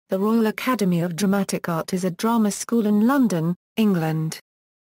The Royal Academy of Dramatic Art is a drama school in London, England.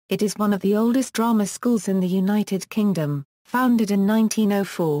 It is one of the oldest drama schools in the United Kingdom, founded in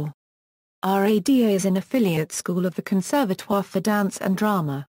 1904. RADA is an affiliate school of the Conservatoire for Dance and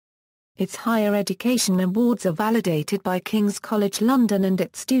Drama. Its higher education awards are validated by King's College London, and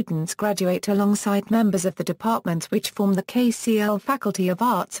its students graduate alongside members of the departments which form the KCL Faculty of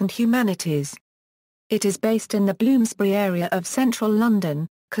Arts and Humanities. It is based in the Bloomsbury area of central London,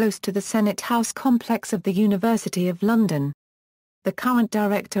 close to the Senate House complex of the University of London. The current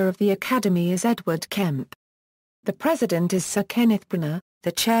director of the Academy is Edward Kemp. The president is Sir Kenneth Branagh,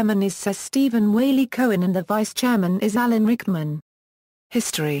 the chairman is Sir Stephen Whalley-Cohen, and the vice-chairman is Alan Rickman.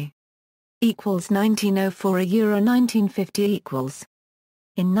 History 1904 1950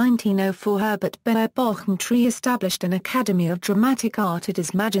 In 1904 Herbert Beer-Bochum-Tree established an Academy of Dramatic Art at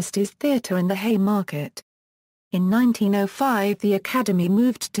His Majesty's Theatre in the Haymarket. In 1905 the Academy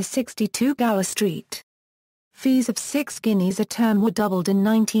moved to 62 Gower Street. Fees of 6 guineas a term were doubled in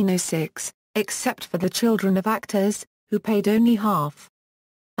 1906, except for the children of actors, who paid only half.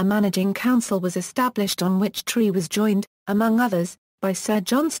 A managing council was established on which Tree was joined, among others, by Sir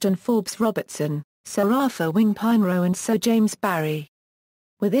Johnston Forbes Robertson, Sir Arthur Wing Pinero and Sir James Barry.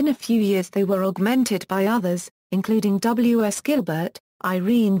 Within a few years they were augmented by others, including W. S. Gilbert,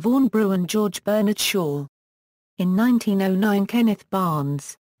 Irene Vaughan Brew and George Bernard Shaw. In 1909 Kenneth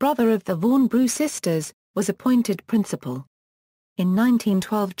Barnes, brother of the Vaughan Brew sisters, was appointed principal. In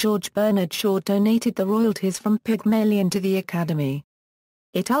 1912 George Bernard Shaw donated the royalties from Pygmalion to the Academy.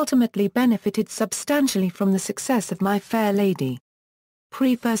 It ultimately benefited substantially from the success of My Fair Lady.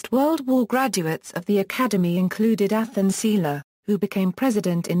 Pre-First World War graduates of the Academy included Athan Seeler, who became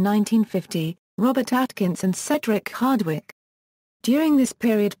president in 1950, Robert Atkins and Cedric Hardwicke. During this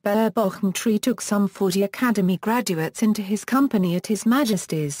period Beer-Bochum-Tree took some 40 Academy graduates into his company at His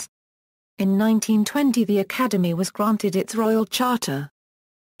Majesty's. In 1920 the Academy was granted its Royal Charter.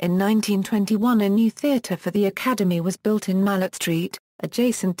 In 1921 a new theatre for the Academy was built in Mallet Street,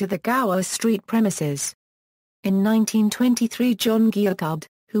 adjacent to the Gower Street premises. In 1923 John Gielgud,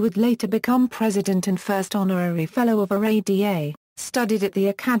 who would later become president and first honorary fellow of RADA, studied at the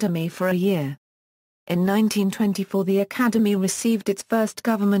Academy for a year. In 1924 the Academy received its first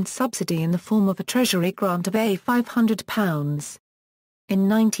government subsidy in the form of a Treasury grant of £500. In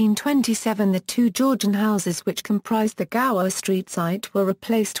 1927 the two Georgian houses which comprised the Gower Street site were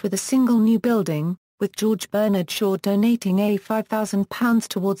replaced with a single new building, with George Bernard Shaw donating £5,000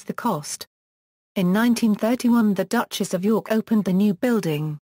 towards the cost. In 1931 the Duchess of York opened the new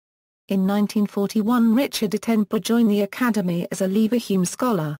building. In 1941 Richard Attenborough joined the Academy as a Leverhulme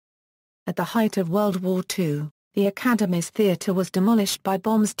Scholar. At the height of World War II, the Academy's theatre was demolished by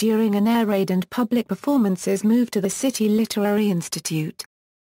bombs during an air raid and public performances moved to the City Literary Institute.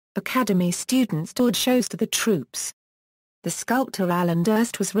 Academy students toured shows to the troops. The sculptor Alan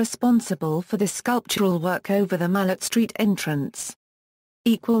Durst was responsible for the sculptural work over the Mallet Street entrance.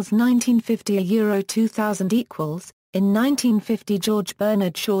 1950 Euro 2000 In 1950 George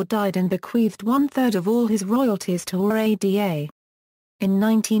Bernard Shaw died and bequeathed 1/3 of all his royalties to RADA. In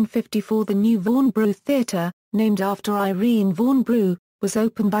 1954 the new Vaughan Brew Theatre, named after Irene Vaughan Brew, was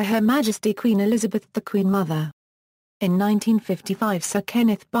opened by Her Majesty Queen Elizabeth the Queen Mother. In 1955 Sir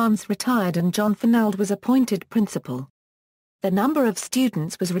Kenneth Barnes retired and John Fenneld was appointed principal. The number of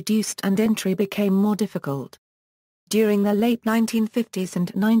students was reduced and entry became more difficult. During the late 1950s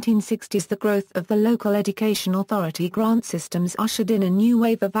and 1960s the growth of the local education authority grant systems ushered in a new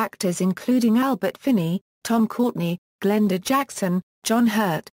wave of actors including Albert Finney, Tom Courtenay, Glenda Jackson, John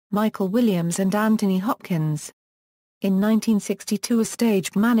Hurt, Michael Williams and Anthony Hopkins. In 1962 a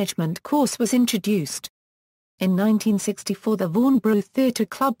stage management course was introduced. In 1964 the Vaughan Brew Theatre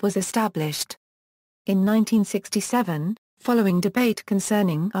Club was established. In 1967, following debate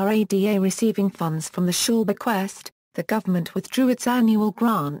concerning RADA receiving funds from the Shaw bequest, the government withdrew its annual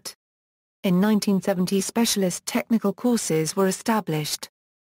grant. In 1970 specialist technical courses were established.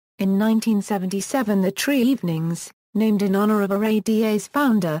 In 1977 the Tree Evenings, named in honor of RADA's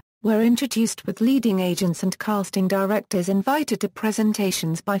founder, were introduced with leading agents and casting directors invited to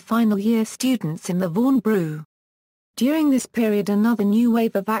presentations by final-year students in the Vaughan Brew. During this period another new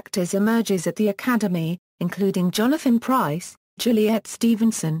wave of actors emerges at the Academy, including Jonathan Pryce, Juliet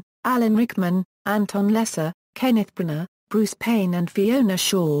Stevenson, Alan Rickman, Anton Lesser, Kenneth Branagh, Bruce Payne and Fiona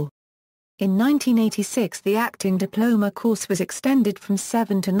Shaw. In 1986 the acting diploma course was extended from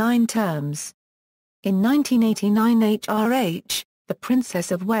 7 to 9 terms. In 1989 H.R.H., the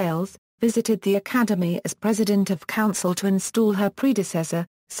Princess of Wales, visited the Academy as President of Council to install her predecessor,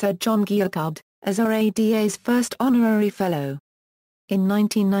 Sir John Gielgud, as RADA's first honorary fellow. In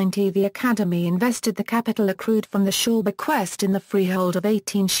 1990 the Academy invested the capital accrued from the Shaw bequest in the freehold of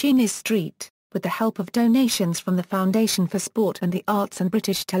 18 Sheenies Street, with the help of donations from the Foundation for Sport and the Arts and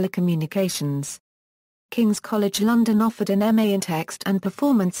British Telecommunications. King's College London offered an MA in Text and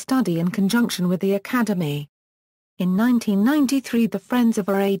Performance Study in conjunction with the Academy. In 1993 the Friends of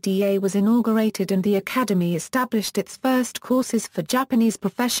RADA was inaugurated and the Academy established its first courses for Japanese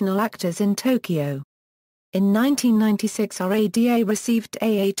professional actors in Tokyo. In 1996 RADA received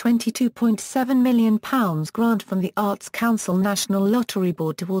a £22.7 million grant from the Arts Council National Lottery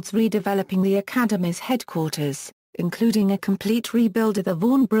Board towards redeveloping the Academy's headquarters, including a complete rebuild of the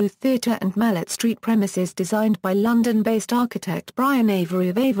Vaughan Brew Theatre and Mallet Street premises designed by London-based architect Brian Avery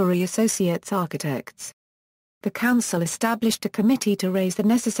of Avery Associates Architects. The council established a committee to raise the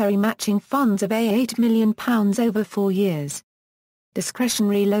necessary matching funds of £8 million over 4 years.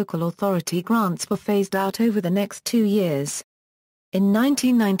 Discretionary local authority grants were phased out over the next 2 years. In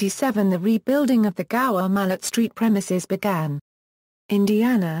 1997 the rebuilding of the Gower Mallet Street premises began.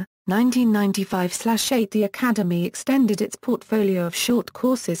 Indiana, 1995/8 The Academy extended its portfolio of short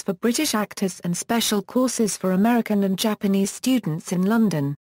courses for British actors and special courses for American and Japanese students in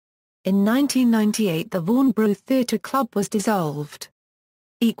London. In 1998 the Vaughan Brew Theatre Club was dissolved.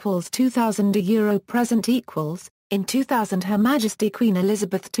 €2,000 present equals. In 2000 Her Majesty Queen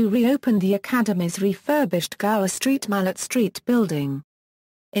Elizabeth II reopened the Academy's refurbished Gower Street Mallet Street building.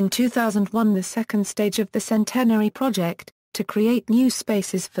 In 2001 the second stage of the Centenary Project, to create new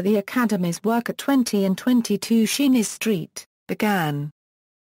spaces for the Academy's work at 20 and 22 Sheenies Street, began.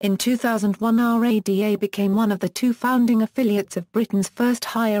 In 2001 RADA became one of the 2 founding affiliates of Britain's first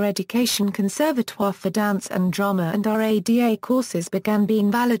higher education conservatoire for dance and drama, and RADA courses began being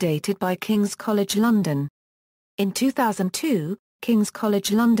validated by King's College London. In 2002, King's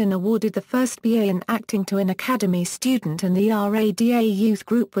College London awarded the first BA in acting to an Academy student and the RADA Youth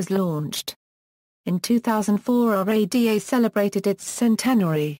Group was launched. In 2004 RADA celebrated its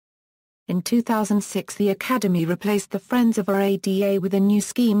centenary. In 2006 the Academy replaced the Friends of RADA with a new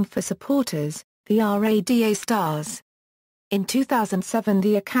scheme for supporters, the RADA Stars. In 2007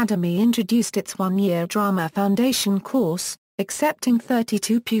 the Academy introduced its 1-year Drama Foundation course, accepting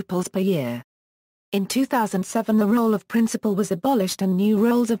 32 pupils per year. In 2007 the role of principal was abolished and new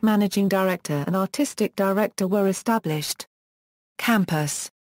roles of managing director and artistic director were established. Campus.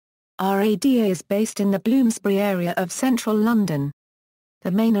 RADA is based in the Bloomsbury area of central London.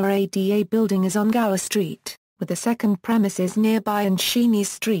 The main RADA building is on Gower Street, with the second premises nearby in Sheenies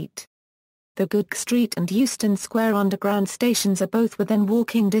Street. The Goodg Street and Euston Square underground stations are both within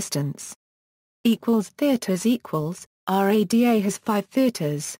walking distance. Theatres RADA has 5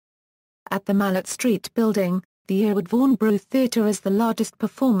 theatres. At the Mallet Street building, the Earwood Vaughan Brew Theatre is the largest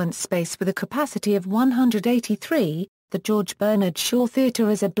performance space with a capacity of 183, the George Bernard Shaw Theatre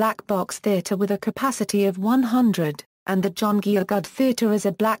is a black box theatre with a capacity of 100, and the John Gielgud Theatre is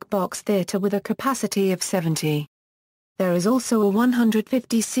a black box theatre with a capacity of 70. There is also a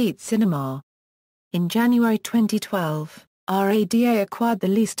 150-seat cinema. In January 2012, RADA acquired the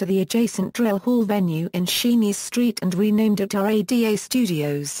lease to the adjacent Drill Hall venue in Sheenies Street and renamed it RADA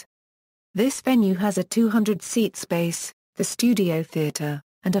Studios. This venue has a 200-seat space, the Studio Theatre,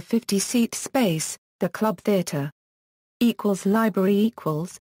 and a 50-seat space, the Club Theatre. Library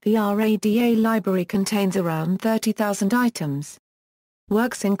The RADA library contains around 30,000 items.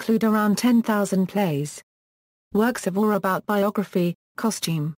 Works include around 10,000 plays. Works of or about biography,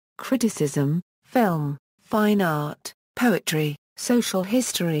 costume, criticism, film, fine art, poetry, social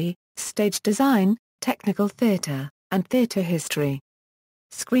history, stage design, technical theatre, and theatre history.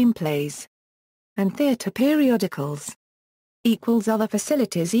 Screenplays and theatre periodicals. Other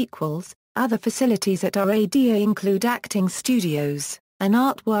facilities Other facilities at RADA include acting studios, an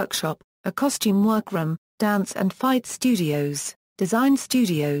art workshop, a costume workroom, dance and fight studios, design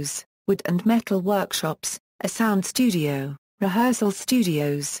studios, wood and metal workshops, a sound studio, rehearsal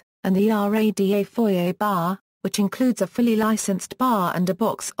studios, and the RADA Foyer Bar, which includes a fully licensed bar and a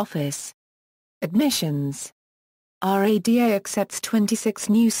box office. Admissions. RADA accepts 26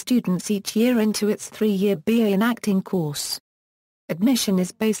 new students each year into its 3-year BA in acting course. Admission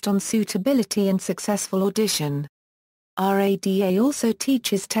is based on suitability and successful audition. RADA also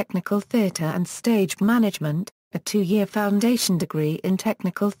teaches technical theatre and stage management, a 2-year foundation degree in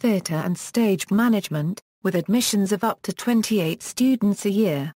technical theatre and stage management, with admissions of up to 28 students a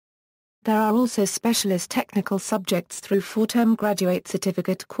year. There are also specialist technical subjects through 4-term graduate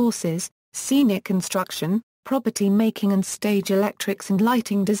certificate courses, scenic construction, property making and stage electrics and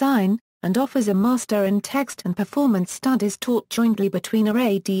lighting design, and offers a Master in Text and Performance Studies taught jointly between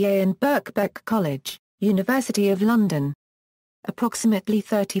RADA and Birkbeck College, University of London. Approximately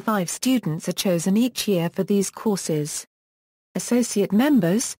 35 students are chosen each year for these courses. Associate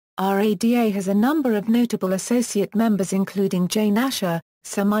members: RADA has a number of notable associate members including Jane Asher,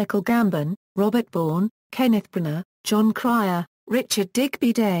 Sir Michael Gambon, Robert Bourne, Kenneth Branagh, John Cryer, Richard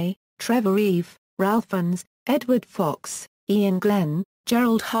Digby Day, Trevor Eve, Ralph Fiennes, Edward Fox, Ian Glenn,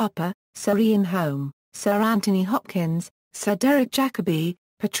 Gerald Harper, Sir Ian Holm, Sir Anthony Hopkins, Sir Derek Jacobi,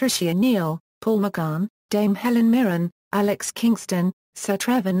 Patricia Neal, Paul McGann, Dame Helen Mirren, Alex Kingston, Sir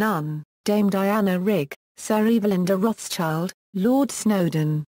Trevor Nunn, Dame Diana Rigg, Sir Evelinda Rothschild, Lord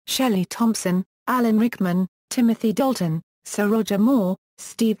Snowdon, Shelley Thompson, Alan Rickman, Timothy Dalton, Sir Roger Moore,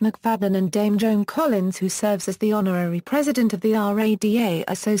 Steve McFadden and Dame Joan Collins, who serves as the honorary president of the RADA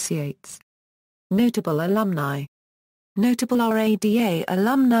Associates. Notable alumni. Notable RADA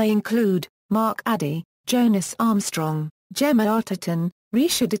alumni include Mark Addy, Jonas Armstrong, Gemma Arterton,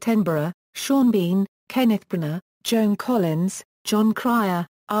 Risha Attenborough, Sean Bean, Kenneth Branagh, Joan Collins, John Cryer,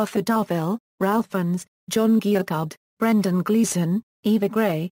 Arthur Darvill, Ralph Fiennes, John Gielgud, Brendan Gleeson, Eva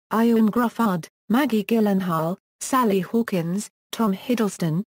Gray, Ewan Grufford, Maggie Gyllenhaal, Sally Hawkins, Tom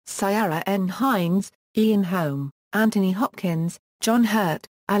Hiddleston, Ciara N. Hines, Ian Holm, Anthony Hopkins, John Hurt,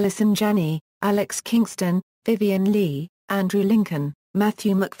 Alison Janney, Alex Kingston, Vivian Lee, Andrew Lincoln,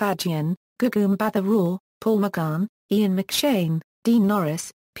 Matthew McFadyen, Gugu Mbatha-Raw, Paul McGann, Ian McShane, Dean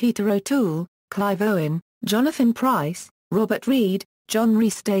Norris, Peter O'Toole, Clive Owen, Jonathan Pryce, Robert Reed, John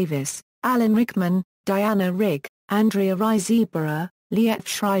Rhys-Davies, Alan Rickman, Diana Rigg, Andrea Riseborough, Liet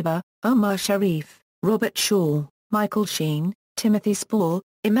Schreiber, Omar Sharif, Robert Shaw, Michael Sheen, Timothy Spall,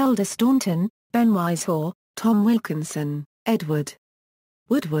 Imelda Staunton, Ben Wisehaw, Tom Wilkinson, Edward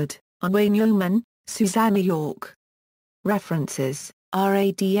Woodward, Wayne Yeoman, Susanna York. References: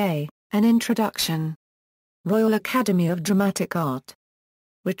 RADA, An Introduction. Royal Academy of Dramatic Art.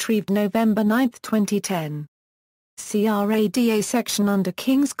 Retrieved November 9, 2010. See RADA section under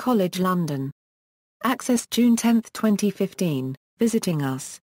King's College London. Access June 10, 2015, visiting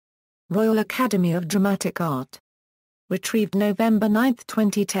us. Royal Academy of Dramatic Art. Retrieved November 9,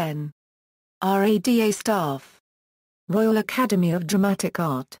 2010. RADA staff. Royal Academy of Dramatic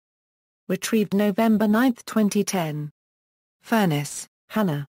Art. Retrieved November 9, 2010. Furness,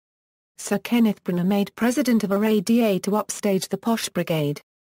 Hannah. Sir Kenneth Branagh made president of RADA to upstage the Posh Brigade.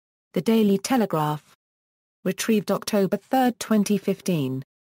 The Daily Telegraph. Retrieved October 3, 2015.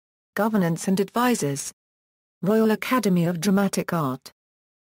 Governance and Advisors. Royal Academy of Dramatic Art.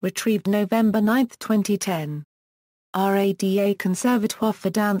 Retrieved November 9, 2010. RADA Conservatoire for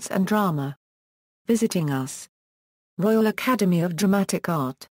Dance and Drama. Visiting us. Royal Academy of Dramatic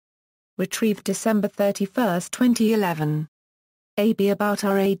Art. Retrieved December 31, 2011. AB about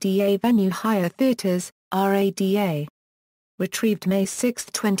RADA Venue Hire Theatres, RADA. Retrieved May 6,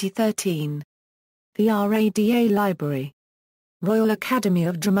 2013. The RADA Library. Royal Academy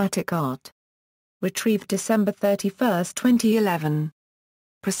of Dramatic Art. Retrieved December 31, 2011.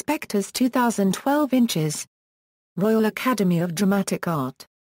 Prospectus 2012 inches. Royal Academy of Dramatic Art.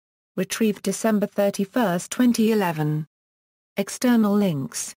 Retrieved December 31, 2011. External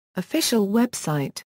links, official website.